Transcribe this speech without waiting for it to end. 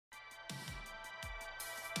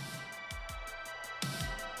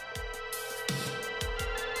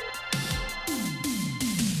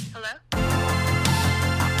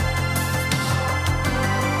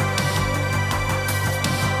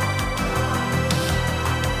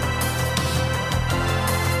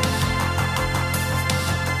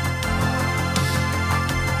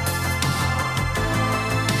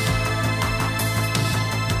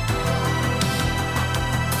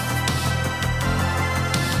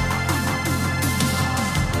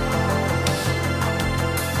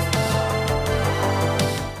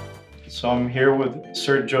So I'm here with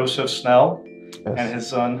Sir Joseph Snell Yes. and his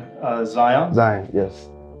son Zion. Zion, yes.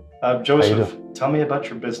 Joseph, tell me about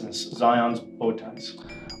your business, Zion's Bow Ties.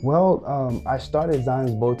 Well, I started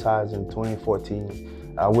Zion's Bow Ties in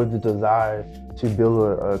 2014 with the desire to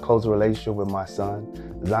build a closer relationship with my son.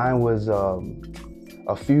 Zion was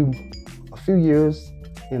a few years,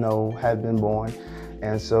 had been born,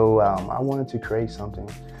 and so I wanted to create something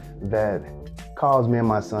that caused me and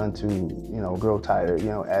my son to, grow tighter,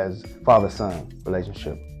 as father-son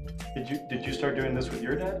relationship. Did you start doing this with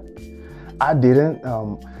your dad? I didn't.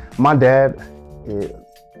 My dad,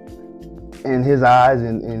 in his eyes,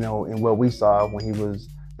 and in what we saw when he was,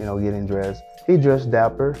 getting dressed, he dressed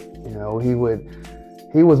dapper.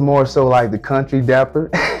 He was more so like the country dapper,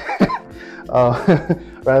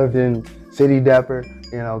 rather than city dapper.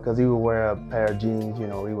 Because he would wear a pair of jeans. He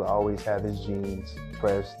would always have his jeans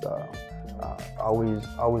pressed.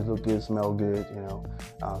 Always look good, smell good.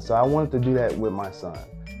 So I wanted to do that with my son.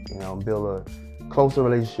 Build a closer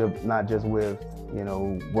relationship, not just with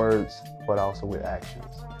words, but also with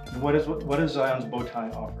actions. What does Zion's Bow Tie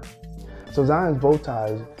offer? So Zion's Bow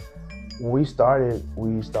Ties, when we started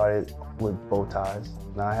with bow ties.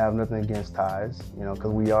 Now I have nothing against ties,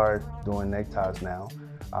 because we are doing neckties now.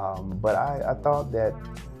 But I thought that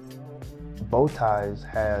bow ties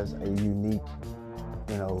has a unique,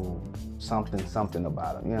 something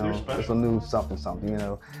about them. It's a new something.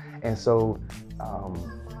 And so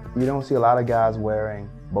you don't see a lot of guys wearing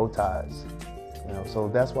bow ties. So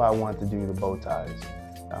that's why I wanted to do the bow ties.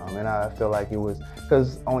 And I feel like it was,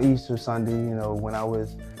 because on Easter Sunday, when I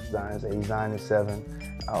was Zion's age, Zion is 7,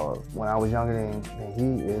 when I was younger than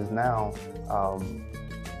he is now,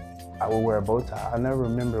 I would wear a bow tie. I never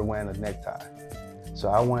remember wearing a necktie. So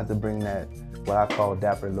I wanted to bring that, what I call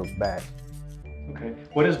dapper look back. Okay,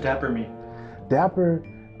 what does dapper mean? Dapper,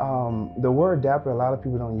 the word dapper, a lot of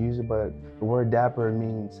people don't use it, but the word dapper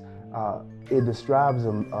means, it describes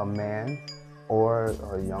a man or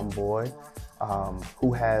a young boy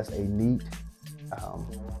who has a neat,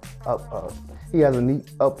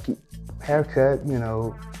 upkeep haircut,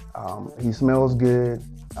 he smells good,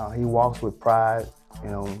 he walks with pride,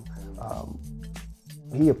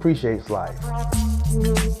 he appreciates life.